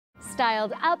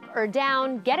Styled up or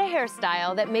down, get a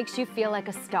hairstyle that makes you feel like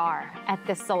a star at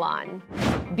this salon.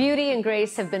 Beauty and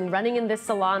grace have been running in this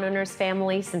salon owner's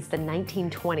family since the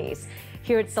 1920s.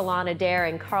 Here at Salon Adair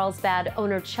in Carlsbad,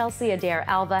 owner Chelsea Adair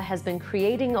Alva has been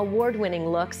creating award-winning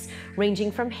looks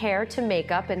ranging from hair to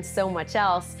makeup and so much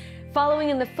else, following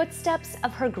in the footsteps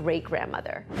of her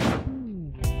great-grandmother.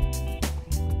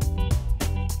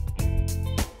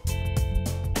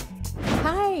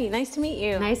 Hi, nice to meet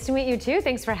you. Nice to meet you too.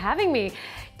 Thanks for having me.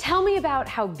 Tell me about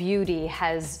how beauty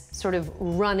has sort of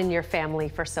run in your family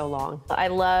for so long. I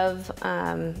love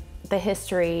the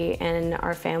history in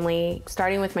our family,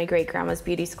 starting with my great-grandma's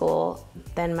beauty school.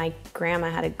 Then my grandma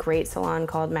had a great salon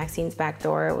called Maxine's Back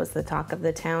Door. It was the talk of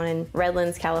the town in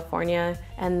Redlands, California.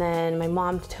 And then my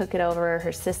mom took it over,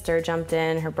 her sister jumped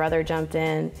in, her brother jumped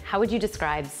in. How would you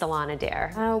describe Salon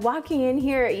Adair? Walking in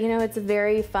here, you know, it's a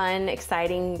very fun,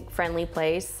 exciting, friendly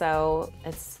place, so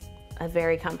it's a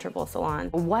very comfortable salon.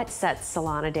 What sets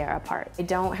Salon Adair apart? I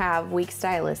don't have weak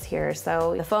stylists here,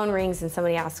 so the phone rings and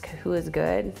somebody asks who is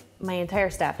good. My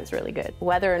entire staff is really good.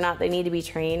 Whether or not they need to be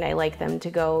trained, I like them to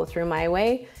go through my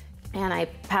way, and I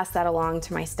pass that along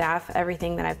to my staff,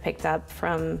 everything that I've picked up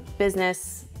from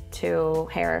business to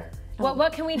hair.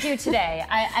 What can we do today?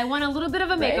 I want a little bit of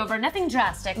a makeover, nothing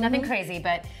drastic, nothing crazy,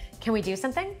 but can we do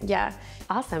something? Yeah.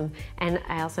 Awesome. And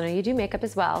I also know you do makeup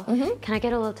as well. Can I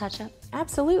get a little touch up?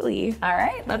 Absolutely. All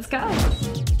right, let's go.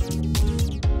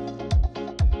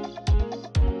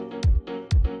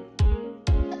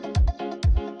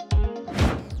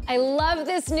 I love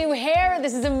this new hair.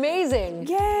 This is amazing.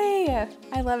 Yay!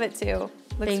 I love it too.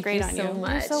 Looks great on you. Thank you so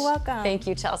much. You're so welcome. Thank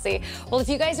you, Chelsea. Well, if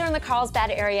you guys are in the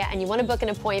Carlsbad area and you want to book an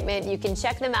appointment, you can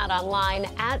check them out online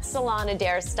at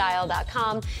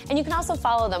salonadairstyle.com, and you can also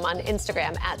follow them on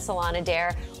Instagram at Salon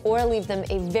Adair, or leave them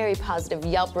a very positive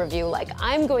Yelp review like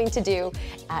I'm going to do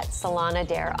at Salon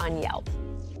Adair on Yelp.